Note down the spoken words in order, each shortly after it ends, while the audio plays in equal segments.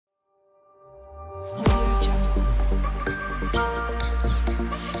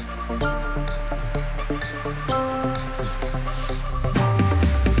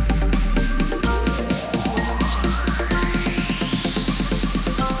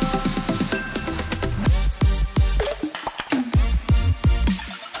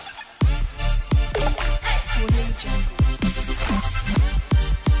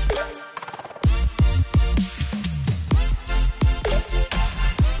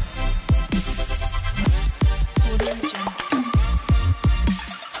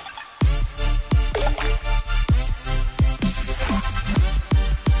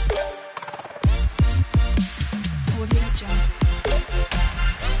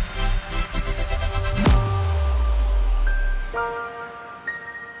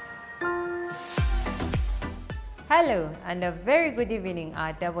Hello and a very good evening,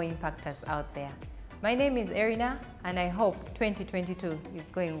 our double impactors out there. My name is Erina and I hope 2022 is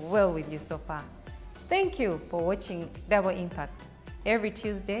going well with you so far. Thank you for watching Double Impact every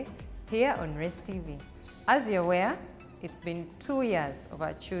Tuesday here on Rest TV. As you're aware, it's been 2 years of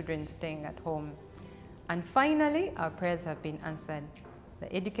our children staying at home. And finally, our prayers have been answered.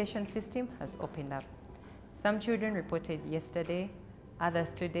 The education system has opened up. Some children reported yesterday,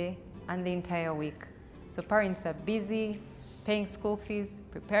 others today, and the entire week. So parents are busy paying school fees,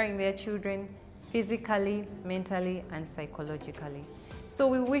 preparing their children physically, mentally, and psychologically. So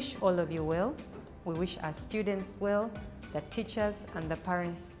we wish all of you well. We wish our students well, the teachers and the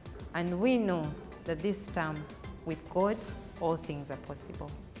parents. And we know that this term, with God, all things are possible.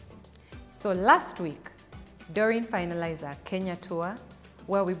 So last week, Doreen finalized our Kenya tour,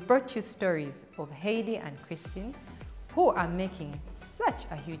 where we brought you stories of Heidi and Christine, who are making such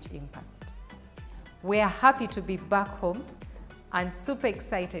a huge impact. We are happy to be back home and super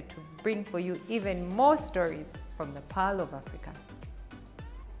excited to bring for you even more stories from the Pearl of Africa.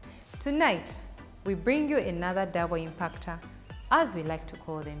 Tonight, we bring you another double impactor, as we like to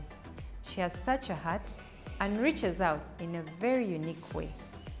call them. She has such a heart and reaches out in a very unique way.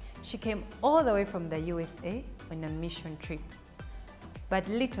 She came all the way from the USA on a mission trip. But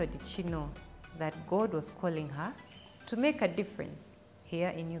little did she know that God was calling her to make a difference here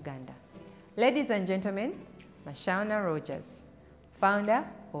in Uganda. Ladies and gentlemen, Mashauna Rogers, founder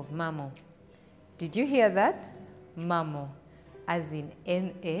of Mamo. Did you hear that? Mamo, as in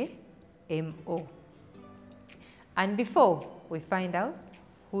M-A-M-O. And before we find out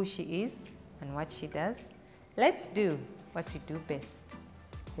who she is and what she does, let's do what we do best.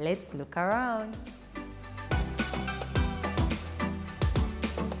 Let's look around.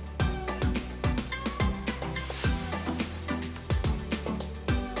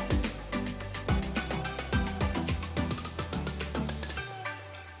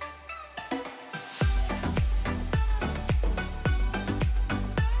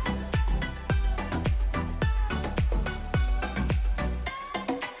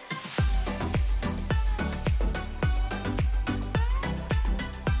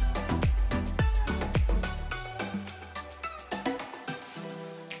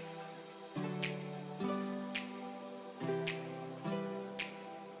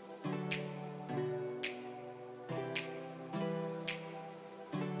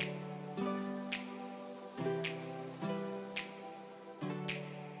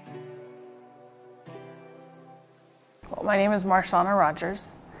 My name is Mashauna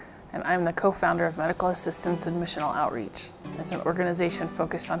Rogers, and I'm the co-founder of Medical Assistance and Missional Outreach. It's an organization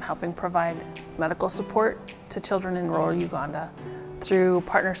focused on helping provide medical support to children in rural Uganda through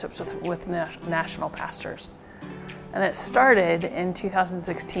partnerships with national pastors. And it started in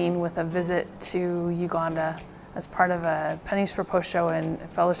 2016 with a visit to Uganda as part of a Pennies for Posho and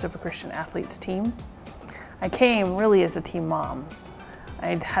Fellowship of Christian Athletes team. I came really as a team mom.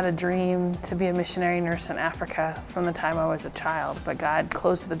 I'd had a dream to be a missionary nurse in Africa from the time I was a child, but God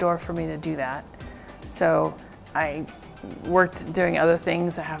closed the door for me to do that. So I worked doing other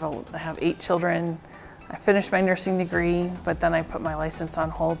things. I have 8 children. I finished my nursing degree, but then I put my license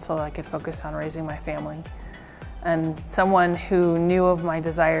on hold so that I could focus on raising my family. And someone who knew of my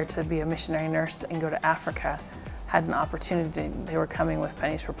desire to be a missionary nurse and go to Africa had an opportunity. They were coming with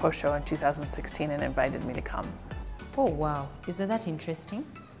Pennies for Posho in 2016 and invited me to come. Oh wow, isn't that interesting?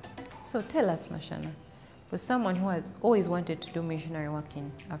 So tell us, Mashauna, for someone who has always wanted to do missionary work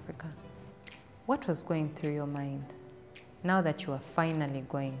in Africa, what was going through your mind now that you are finally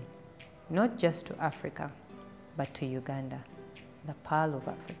going, not just to Africa, but to Uganda, the Pearl of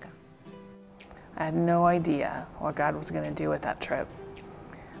Africa? I had no idea what God was going to do with that trip.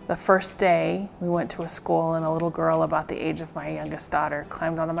 The first day, we went to a school and a little girl about the age of my youngest daughter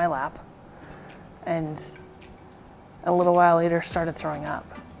climbed onto my lap, and a little while later started throwing up.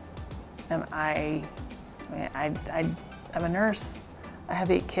 And I'm a nurse, I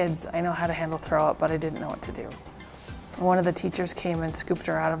have 8 kids, I know how to handle throw up, but I didn't know what to do. One of the teachers came and scooped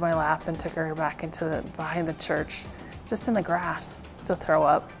her out of my lap and took her back into behind the church, just in the grass, to throw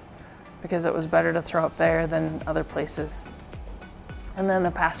up, because it was better to throw up there than other places. And then the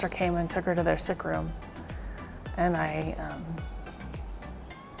pastor came and took her to their sick room. And I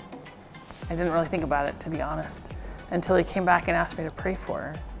didn't really think about it, to be honest, until he came back and asked me to pray for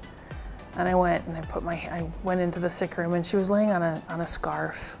her. And I went and I went into the sick room, and she was laying on a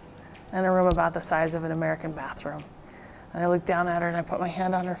scarf in a room about the size of an American bathroom. And I looked down at her and I put my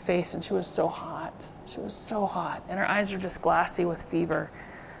hand on her face, and she was so hot. She was so hot, and her eyes were just glassy with fever.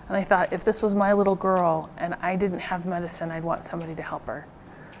 And I thought, if this was my little girl and I didn't have medicine, I'd want somebody to help her.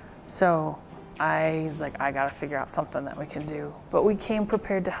 So I was like, I gotta figure out something that we can do. But we came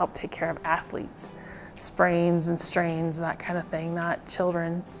prepared to help take care of athletes, sprains and strains, that kind of thing, not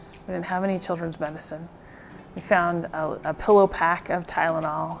children. We didn't have any children's medicine. We found a pillow pack of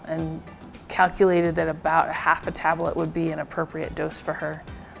Tylenol and calculated that about a half a tablet would be an appropriate dose for her.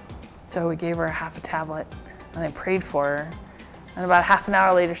 So we gave her a half a tablet and I prayed for her. And about half an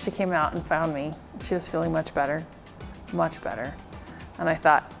hour later, she came out and found me. She was feeling much better, much better. And I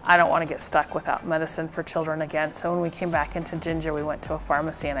thought, I don't want to get stuck without medicine for children again. So when we came back into Ginger, we went to a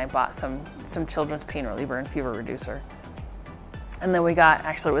pharmacy and I bought some children's pain reliever and fever reducer. And then we got,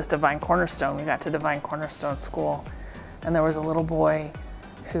 actually it was Divine Cornerstone. We got to Divine Cornerstone School and there was a little boy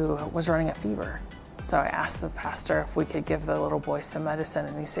who was running a fever. So I asked the pastor if we could give the little boy some medicine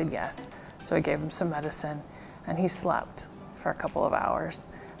and he said yes. So I gave him some medicine and he slept for a couple of hours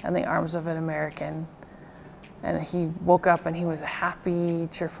in the arms of an American. And he woke up and he was a happy,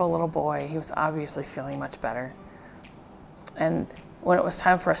 cheerful little boy. He was obviously feeling much better. And when it was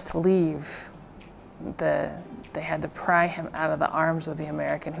time for us to leave, they had to pry him out of the arms of the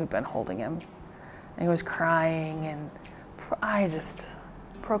American who'd been holding him. And he was crying and I just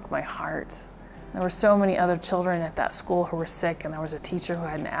broke my heart. There were so many other children at that school who were sick and there was a teacher who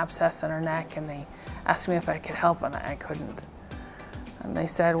had an abscess in her neck and they asked me if I could help and I couldn't. And they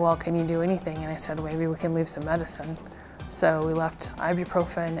said, well, can you do anything? And I said, maybe we can leave some medicine. So we left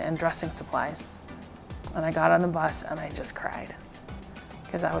ibuprofen and dressing supplies. And I got on the bus and I just cried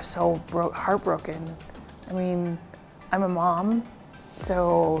because I was so heartbroken. I mean, I'm a mom,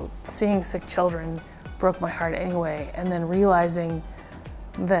 so seeing sick children broke my heart anyway. And then realizing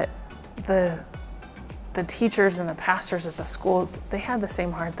that the teachers and the pastors at the schools, they had the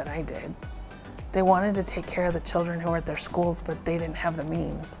same heart that I did. They wanted to take care of the children who were at their schools, but they didn't have the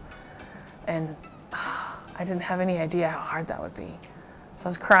means. And I didn't have any idea how hard that would be. So I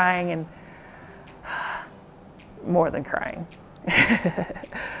was crying and more than crying.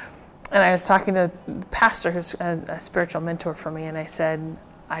 And I was talking to the pastor who's a spiritual mentor for me and I said,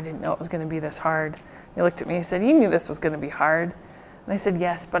 I didn't know it was gonna be this hard. He looked at me and said, you knew this was gonna be hard. And I said,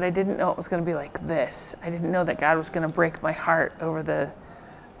 yes, but I didn't know it was gonna be like this. I didn't know that God was gonna break my heart over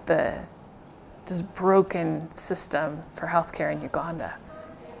this broken system for healthcare in Uganda.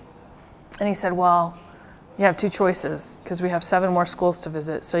 And he said, well, you have two choices because we have 7 more schools to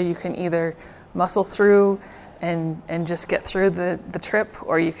visit. So you can either muscle through and just get through the trip,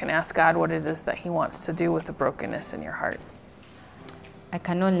 or you can ask God what it is that he wants to do with the brokenness in your heart. I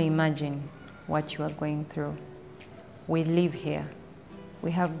can only imagine what you are going through. We live here.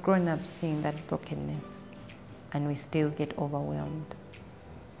 We have grown up seeing that brokenness and we still get overwhelmed.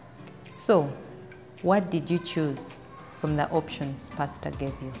 So, what did you choose from the options Pastor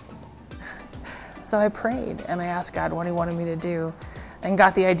gave you? So I prayed and I asked God what he wanted me to do and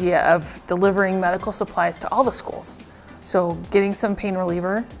got the idea of delivering medical supplies to all the schools. So getting some pain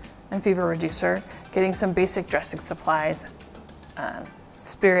reliever and fever reducer, getting some basic dressing supplies,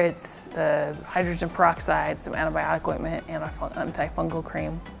 spirits, the hydrogen peroxide, some antibiotic ointment, antifungal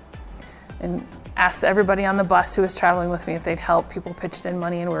cream, and asked everybody on the bus who was traveling with me if they'd help. People pitched in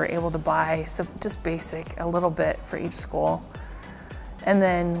money and we were able to buy some just basic, a little bit for each school. And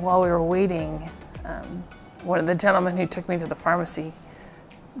then while we were waiting, one of the gentlemen who took me to the pharmacy,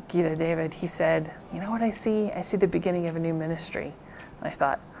 Gita David, he said, you know what I see? I see the beginning of a new ministry. And I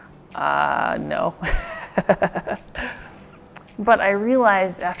thought, no. But I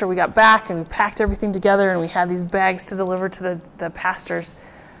realized after we got back and we packed everything together and we had these bags to deliver to the pastors,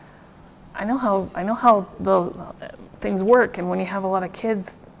 I know how the things work, and when you have a lot of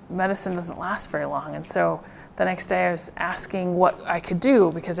kids, medicine doesn't last very long. And so the next day I was asking what I could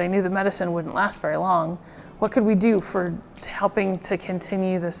do because I knew the medicine wouldn't last very long. What could we do for helping to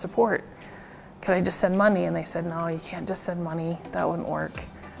continue the support? Could I just send money? And they said, no, you can't just send money. That wouldn't work.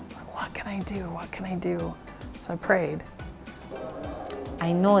 What can I do? What can I do? So I prayed.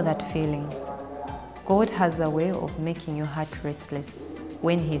 I know that feeling. God has a way of making your heart restless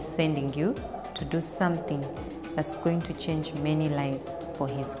when he's sending you to do something that's going to change many lives for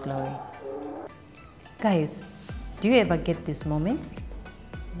his glory. Guys, do you ever get these moments?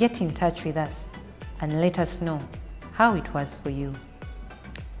 Get in touch with us and let us know how it was for you.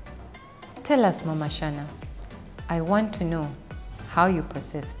 Tell us, Mama Shana. I want to know how you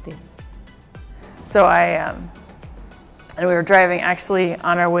processed this. So and we were driving actually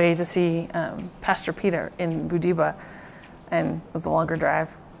on our way to see Pastor Peter in Budiba, and it was a longer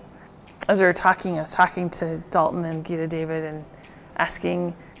drive. As we were talking, I was talking to Dalton and Gita David and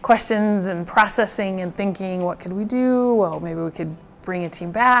asking questions and processing and thinking, what could we do? Well, maybe we could bring a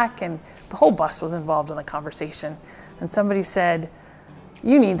team back, and the whole bus was involved in the conversation. And somebody said,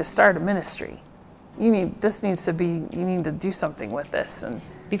 you need to start a ministry. this needs to be, you need to do something with this. And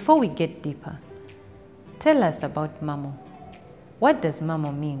before we get deeper, tell us about Mamo. What does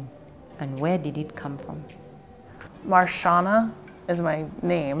Mamo mean, and where did it come from? Marshana is my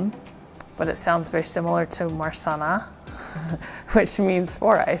name, but it sounds very similar to Marsana, which means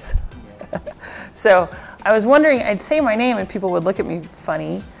 4 eyes. So I was wondering, I'd say my name and people would look at me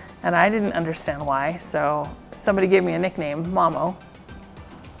funny, and I didn't understand why. So somebody gave me a nickname, Mamo,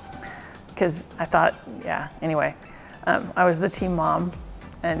 because I thought, yeah, anyway, I was the team mom,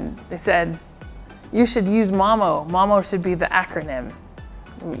 and they said, you should use Mamo. Mamo should be the acronym.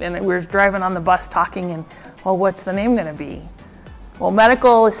 And we were driving on the bus talking, and, well, what's the name gonna be? Well,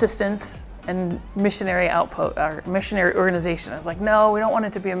 medical assistance and missionary outpost, or missionary organization. I was like, no, we don't want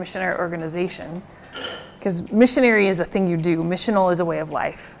it to be a missionary organization, because missionary is a thing you do. Missional is a way of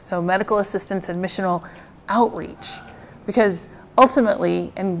life. So medical assistance and missional outreach, because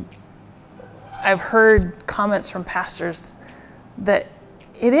ultimately, and I've heard comments from pastors that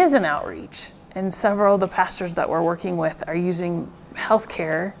it is an outreach, and several of the pastors that we're working with are using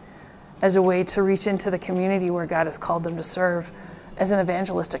healthcare as a way to reach into the community where God has called them to serve as an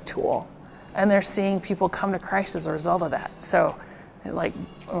evangelistic tool. And they're seeing people come to Christ as a result of that. So like,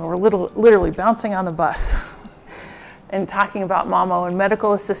 we're literally bouncing on the bus and talking about Mamo and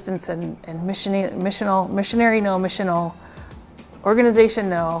medical assistance and missionary, no, missional, organization,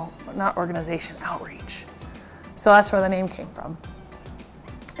 no, not organization, outreach. So that's where the name came from.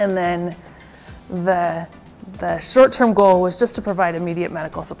 And then the short-term goal was just to provide immediate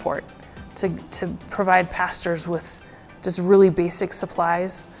medical support, to provide pastors with just really basic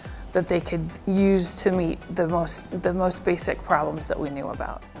supplies that they could use to meet the most basic problems that we knew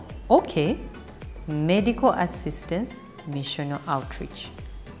about. Okay, medical assistance, missional outreach,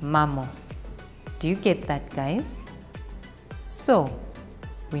 Mamo. Do you get that, guys? So,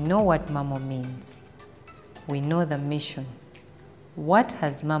 we know what Mamo means. We know the mission. What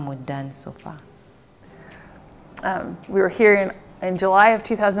has Mamo done so far? We were here in July of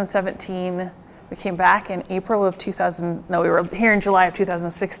 2017. We came back in April of 2000, no, we were here in July of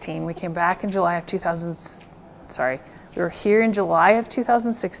 2016. We came back in July of 2000, we were here in July of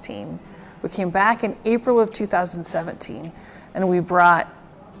 2016. We came back in April of 2017, and we brought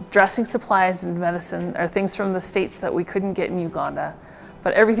dressing supplies and medicine, or things from the States that we couldn't get in Uganda,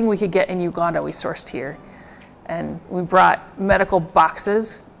 but everything we could get in Uganda we sourced here. And we brought medical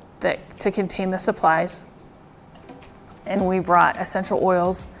boxes to contain the supplies, and we brought essential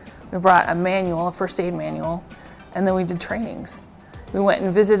oils. We brought a manual, a first aid manual, and then we did trainings. We went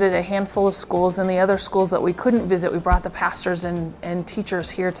and visited a handful of schools, and the other schools that we couldn't visit, we brought the pastors and teachers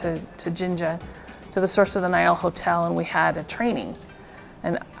here to Jinja, to the Source of the Nile Hotel, and we had a training.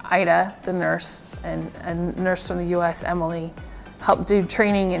 And Ida, the nurse, and a nurse from the US, Emily, helped do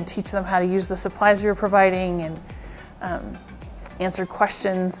training and teach them how to use the supplies we were providing, and answered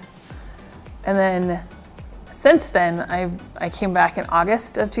questions. And then since then, I came back in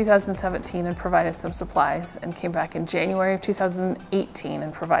August of 2017 and provided some supplies, and came back in January of 2018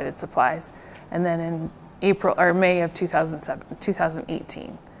 and provided supplies, and then in April or May of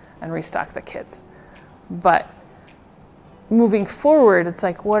 2018 and restocked the kits. But moving forward, it's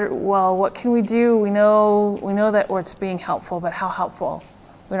like, what can we do? We know that it's being helpful, but how helpful?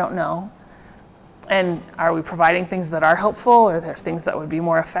 We don't know. And are we providing things that are helpful, or are there things that would be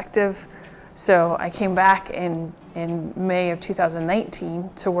more effective? So I came back in May of 2019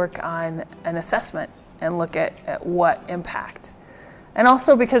 to work on an assessment and look at what impact. And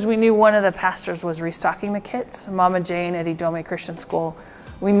also because we knew one of the pastors was restocking the kits, Mama Jane at Idome Christian School,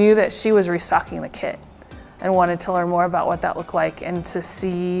 we knew that she was restocking the kit and wanted to learn more about what that looked like and to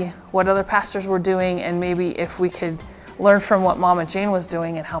see what other pastors were doing, and maybe if we could learn from what Mama Jane was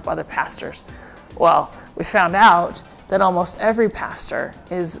doing and help other pastors. Well, we found out that almost every pastor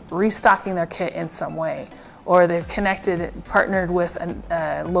is restocking their kit in some way, or they've partnered with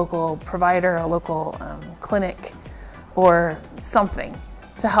a local provider, a local clinic, or something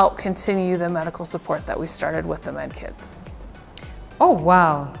to help continue the medical support that we started with the med kits. Oh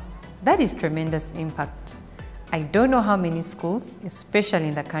wow, that is tremendous impact. I don't know how many schools, especially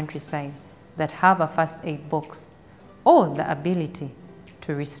in the countryside, that have a first aid box or the ability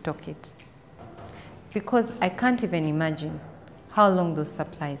to restock it. Because I can't even imagine how long those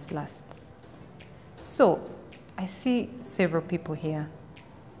supplies last. So, I see several people here.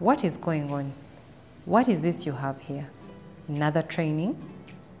 What is going on? What is this you have here? Another training?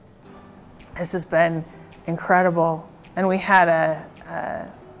 This has been incredible. And we had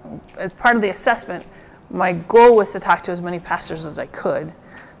as part of the assessment, my goal was to talk to as many pastors as I could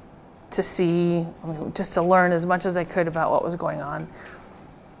to see, just to learn as much as I could about what was going on.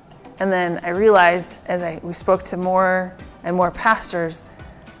 And then I realized as we spoke to more and more pastors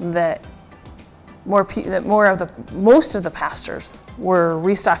that most of the pastors were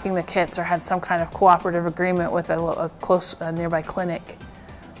restocking the kits or had some kind of cooperative agreement with a nearby clinic.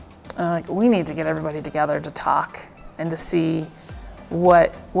 Like, we need to get everybody together to talk and to see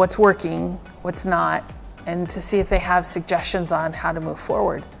what's working, what's not, and to see if they have suggestions on how to move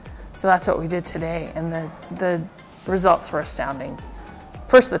forward. So that's what we did today, and the results were astounding.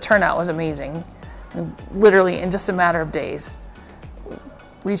 First, the turnout was amazing. Literally in just a matter of days,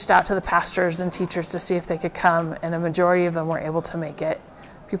 reached out to the pastors and teachers to see if they could come, and a majority of them were able to make it.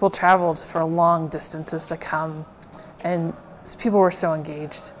 People traveled for long distances to come, and people were so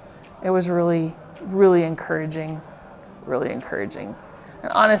engaged. It was really, really encouraging, really encouraging.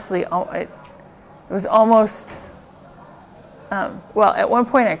 And honestly, it was almost, well, at one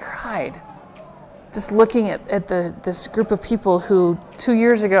point I cried, just looking at this group of people who 2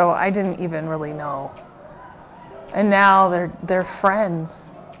 years ago I didn't even really know. And now they're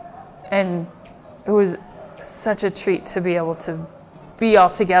friends. And it was such a treat to be able to be all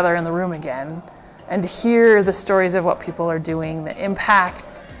together in the room again and to hear the stories of what people are doing, the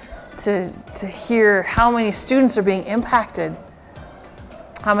impact, to hear how many students are being impacted,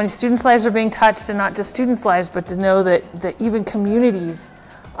 how many students' lives are being touched, and not just students' lives, but to know that even communities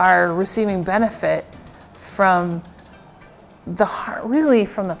are receiving benefit from really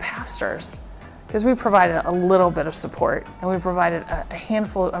from the pastors. Because we provided a little bit of support, and we provided a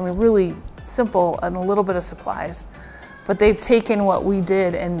handful, really simple, and a little bit of supplies. But they've taken what we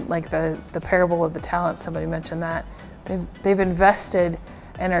did, and like the parable of the talents, somebody mentioned that, they've invested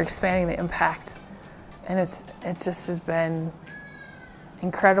and are expanding the impact. And it just has been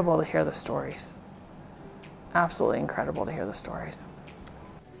incredible to hear the stories. Absolutely incredible to hear the stories.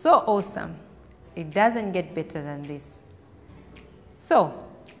 So awesome. It doesn't get better than this. So,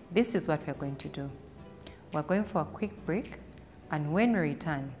 this is what we're going to do. We're going for a quick break, and when we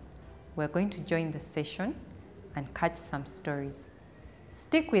return, we're going to join the session and catch some stories.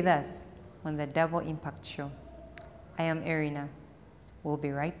 Stick with us on the Double Impact Show. I am Erina. We'll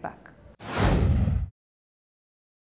be right back.